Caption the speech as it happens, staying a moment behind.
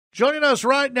Joining us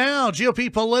right now,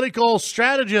 GOP political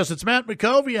strategist, it's Matt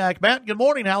Mackowiak. Matt, good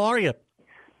morning. How are you?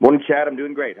 Morning, Chad. I'm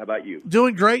doing great. How about you?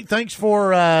 Doing great. Thanks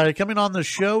for coming on the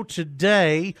show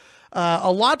today.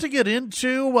 A lot to get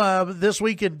into this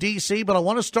week in D.C., but I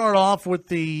want to start off with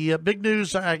the big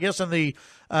news, I guess, in the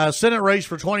Senate race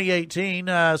for 2018.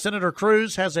 Senator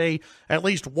Cruz has at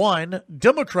least one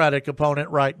Democratic opponent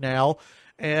right now.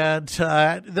 And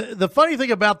the funny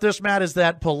thing about this, Matt, is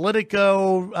that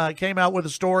Politico came out with a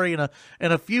story, and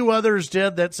a few others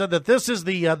did, that said that this is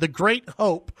the great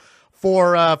hope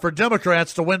for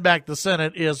Democrats to win back the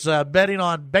Senate is betting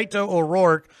on Beto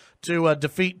O'Rourke to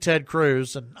defeat Ted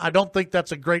Cruz. And I don't think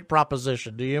that's a great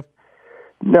proposition. Do you?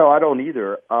 No, I don't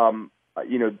either.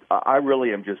 I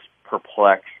really am just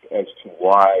perplexed as to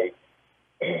why,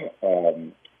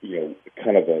 kind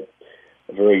of a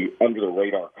very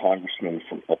under-the-radar congressman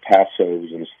from El Paso,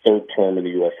 who's in his third term in the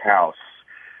U.S. House,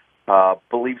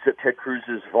 believes that Ted Cruz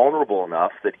is vulnerable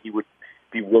enough that he would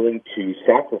be willing to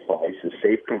sacrifice a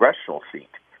safe congressional seat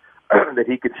that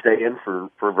he could stay in for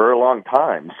a very long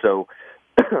time. So,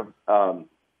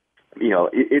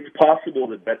 it's possible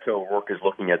that Beto O'Rourke is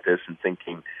looking at this and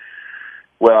thinking,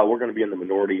 well, we're going to be in the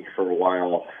minority for a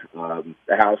while.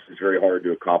 The House is very hard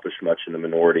to accomplish much in the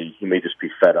minority. He may just be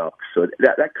fed up. So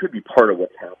that could be part of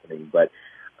what's happening. But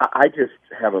I just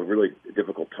have a really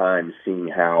difficult time seeing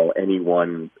how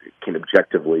anyone can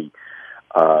objectively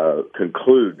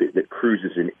conclude that Cruz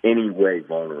is in any way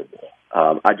vulnerable.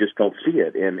 I just don't see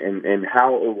it. And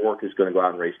how O'Rourke is going to go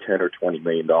out and raise $10 or $20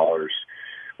 million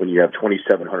when you have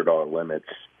 $2,700 limits,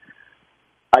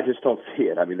 I just don't see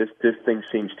it. I mean, this thing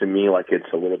seems to me like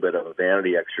it's a little bit of a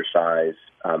vanity exercise.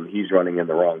 He's running in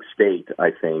the wrong state, I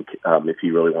think, if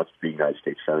he really wants to be United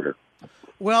States Senator.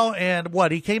 Well, and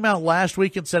he came out last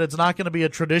week and said it's not going to be a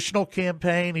traditional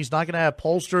campaign. He's not going to have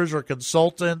pollsters or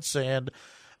consultants. And,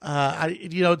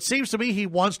 it seems to me he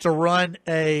wants to run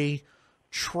a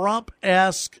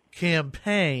Trump-esque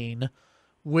campaign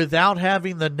without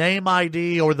having the name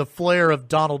ID or the flair of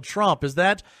Donald Trump. Is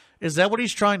that what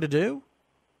he's trying to do?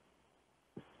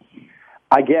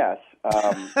 I guess,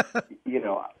 I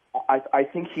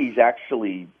think he's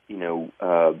actually,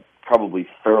 probably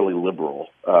fairly liberal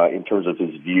in terms of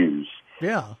his views.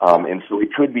 Yeah. And so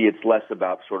it could be it's less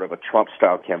about sort of a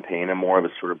Trump-style campaign and more of a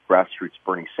sort of grassroots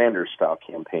Bernie Sanders-style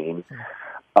campaign.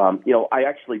 I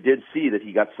actually did see that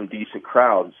he got some decent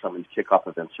crowds at some of these kickoff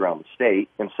events around the state,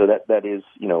 and so that is,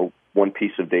 one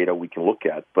piece of data we can look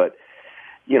at. But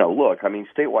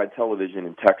statewide television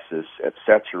in Texas at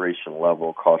saturation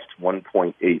level costs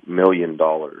 $1.8 million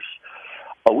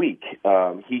a week.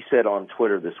 He said on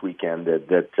Twitter this weekend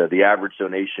that the average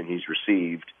donation he's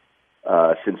received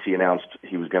since he announced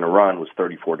he was going to run was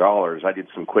 $34. I did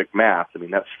some quick math. I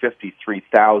mean, that's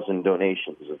 53,000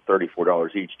 donations of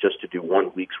 $34 each just to do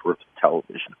 1 week's worth of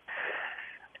television.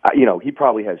 He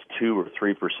probably has 2 or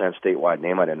 3% statewide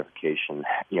name identification.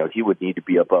 He would need to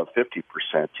be above 50%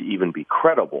 to even be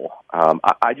credible.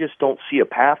 I just don't see a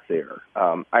path there.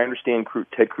 I understand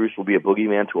Ted Cruz will be a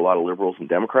boogeyman to a lot of liberals and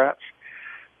Democrats,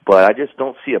 but I just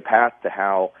don't see a path to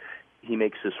how he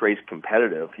makes this race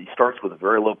competitive. He starts with a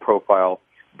very low profile,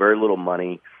 very little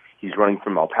money. He's running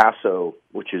from El Paso,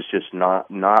 which is just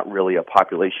not really a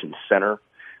population center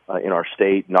in our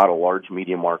state, not a large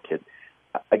media market.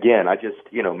 Again,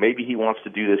 maybe he wants to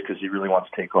do this because he really wants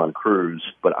to take on Cruz,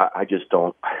 but I just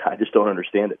don't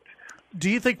understand it. Do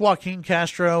you think Joaquin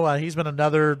Castro, he's been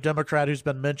another Democrat who's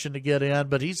been mentioned to get in,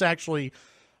 but he's actually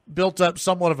built up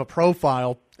somewhat of a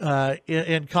profile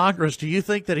in Congress. Do you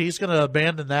think that he's going to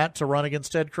abandon that to run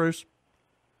against Ted Cruz?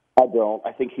 I don't.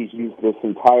 I think he's used this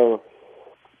entire,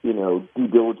 due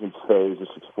diligence phase, this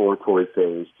exploratory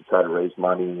phase to try to raise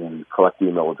money and collect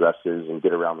email addresses and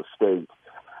get around the state.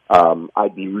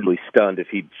 I'd be really stunned if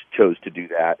he chose to do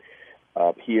that.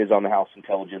 He is on the House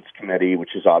Intelligence Committee,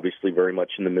 which is obviously very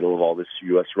much in the middle of all this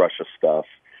U.S.-Russia stuff.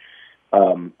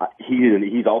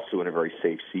 He's also in a very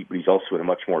safe seat, but he's also in a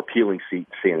much more appealing seat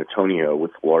in San Antonio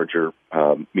with a larger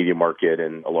media market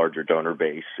and a larger donor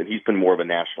base. And he's been more of a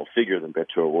national figure than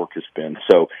Beto O'Rourke has been.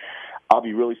 So I'll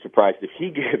be really surprised if he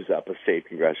gives up a safe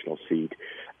congressional seat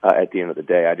at the end of the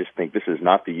day. I just think this is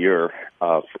not the year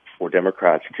for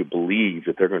Democrats to believe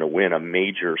that they're going to win a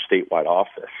major statewide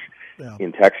office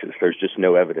in Texas. There's just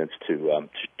no evidence to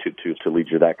lead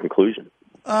you to that conclusion.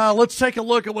 Let's take a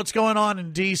look at what's going on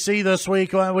in D.C. this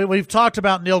week. We've talked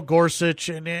about Neil Gorsuch,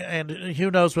 and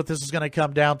who knows what this is going to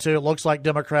come down to. It looks like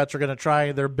Democrats are going to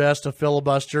try their best to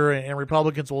filibuster, and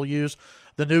Republicans will use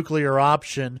the nuclear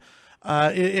option.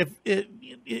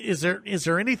 Is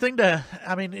there anything to?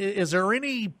 I mean, is there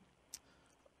any?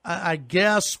 I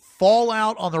guess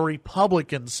fallout on the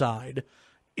Republican side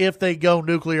if they go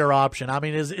nuclear option? I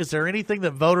mean, is there anything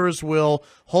that voters will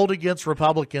hold against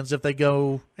Republicans if they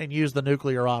go and use the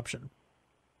nuclear option?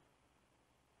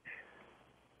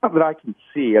 Not that I can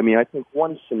see. I mean, I think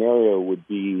one scenario would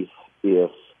be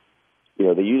if,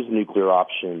 they use the nuclear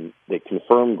option, they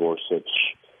confirm Gorsuch,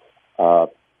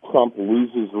 Trump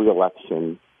loses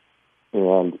re-election,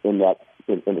 and in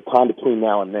the time between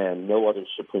now and then, no other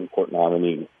Supreme Court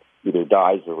nominee either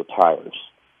dies or retires.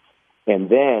 And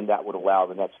then that would allow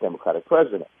the next Democratic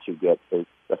president to get a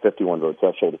 51-vote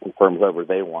threshold to confirm whoever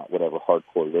they want, whatever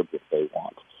hardcore liberal they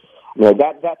want.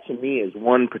 That to me is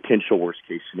one potential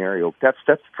worst-case scenario. That's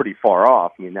pretty far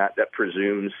off. I mean, that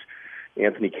presumes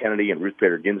Anthony Kennedy and Ruth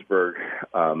Bader Ginsburg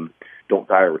don't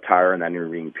die or retire in that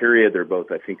intervening period. They're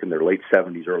both, I think, in their late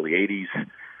 70s, early 80s.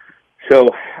 So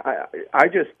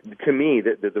to me,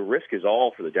 the risk is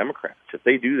all for the Democrats. If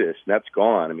they do this, that's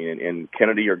gone. I mean, and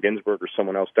Kennedy or Ginsburg or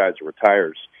someone else dies or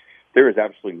retires, there is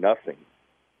absolutely nothing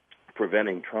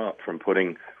preventing Trump from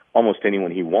putting almost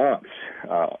anyone he wants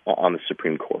on the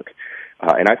Supreme Court.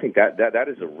 And I think that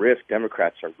is a risk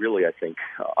Democrats are really, I think,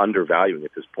 undervaluing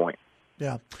at this point.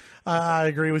 Yeah, I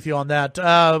agree with you on that.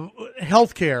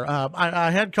 Healthcare. I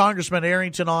had Congressman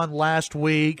Arrington on last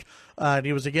week, and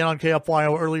he was again on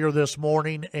KFYO earlier this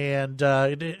morning, and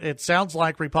it sounds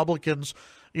like Republicans,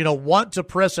 want to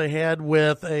press ahead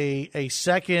with a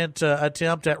second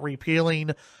attempt at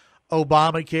repealing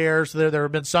Obamacare. So there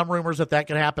have been some rumors that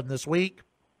could happen this week,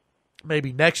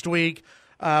 maybe next week.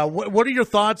 What are your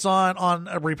thoughts on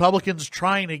Republicans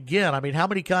trying again? I mean, how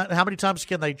many times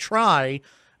can they try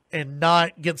and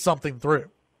not get something through?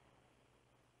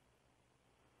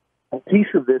 A piece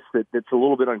of this that's a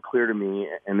little bit unclear to me,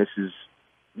 and this is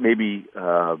maybe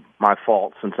my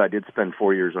fault since I did spend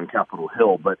 4 years on Capitol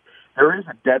Hill, but there is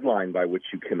a deadline by which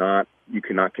you cannot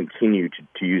continue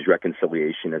to use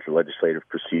reconciliation as a legislative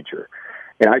procedure.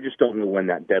 And I just don't know when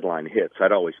that deadline hits.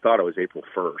 I'd always thought it was April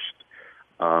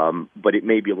 1st, but it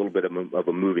may be a little bit of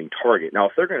a moving target. Now,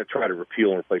 if they're going to try to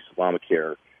repeal and replace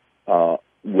Obamacare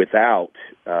without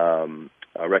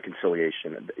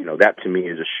reconciliation, that to me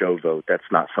is a show vote. That's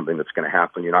not something that's going to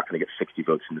happen. You're not going to get 60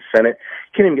 votes in the Senate.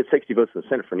 You can't even get 60 votes in the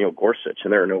Senate for Neil Gorsuch,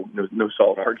 and there are no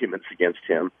solid arguments against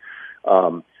him.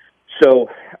 I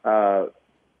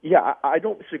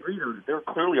don't disagree. There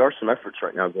clearly are some efforts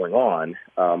right now going on.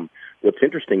 What's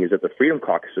interesting is that the Freedom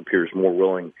Caucus appears more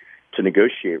willing to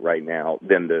negotiate right now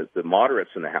than the moderates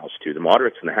in the House do. The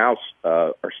moderates in the House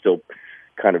are still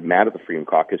kind of mad at the Freedom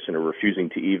Caucus and are refusing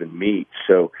to even meet.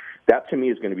 So that to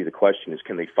me is going to be the question: is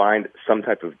can they find some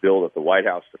type of bill that the White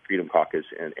House, the Freedom Caucus,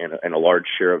 and a large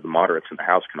share of the moderates in the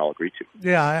House can all agree to?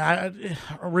 Yeah,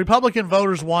 Republican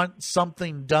voters want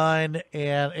something done,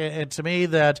 and to me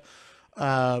that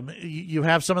you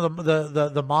have some of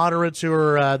the moderates who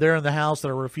are there in the House that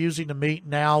are refusing to meet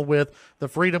now with the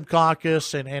Freedom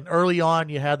Caucus, and early on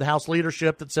you had the House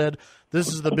leadership that said this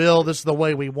is the bill, this is the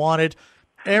way we want it.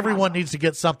 Everyone needs to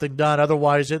get something done.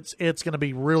 Otherwise, it's going to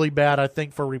be really bad, I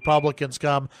think, for Republicans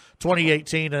come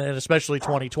 2018 and especially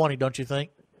 2020, don't you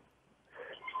think?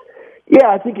 Yeah,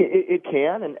 I think it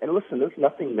can. And listen, there's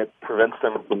nothing that prevents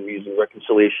them from using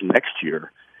reconciliation next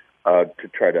year to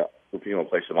try to repeal and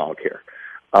replace Obamacare.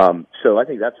 So I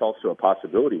think that's also a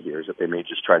possibility here, is that they may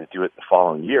just try to do it the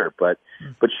following year. But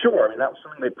sure, I mean, that was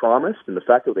something they promised, and the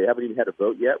fact that they haven't even had a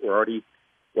vote yet, we're already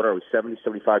 70,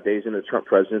 75 days into the Trump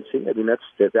presidency. I mean,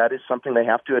 that is something they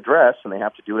have to address, and they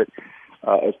have to do it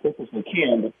as quick as they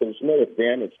can. But there's no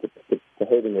advantage to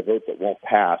holding a vote that won't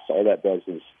pass. All that does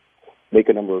is make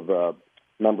a number of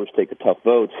members take a tough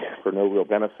vote for no real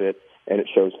benefit, and it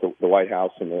shows the White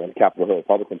House and the Capitol Hill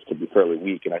Republicans to be fairly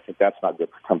weak, and I think that's not good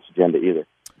for Trump's agenda either.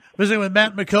 Visiting with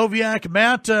Matt Mackowiak.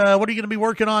 Matt, what are you going to be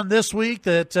working on this week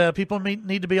that people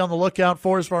need to be on the lookout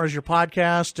for as far as your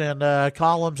podcast and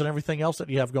columns and everything else that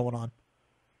you have going on?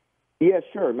 Yeah,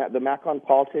 sure. The Mac on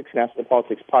Politics, National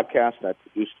Politics podcast I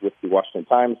produced with the Washington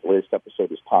Times. The latest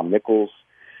episode is Tom Nichols,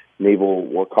 Naval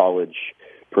War College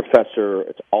professor.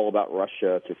 It's all about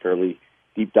Russia. It's a fairly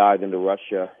deep dive into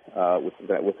Russia with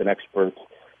an expert.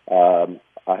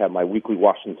 I have my weekly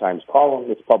Washington Times column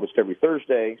that's published every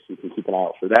Thursday, so you can keep an eye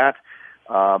out for that.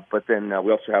 But then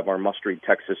we also have our Must Read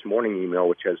Texas morning email,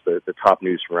 which has the top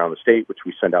news from around the state, which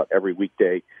we send out every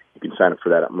weekday. You can sign up for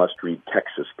that at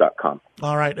mustreadtexas.com.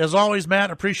 All right. As always, Matt,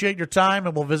 appreciate your time,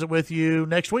 and we'll visit with you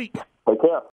next week. Take care.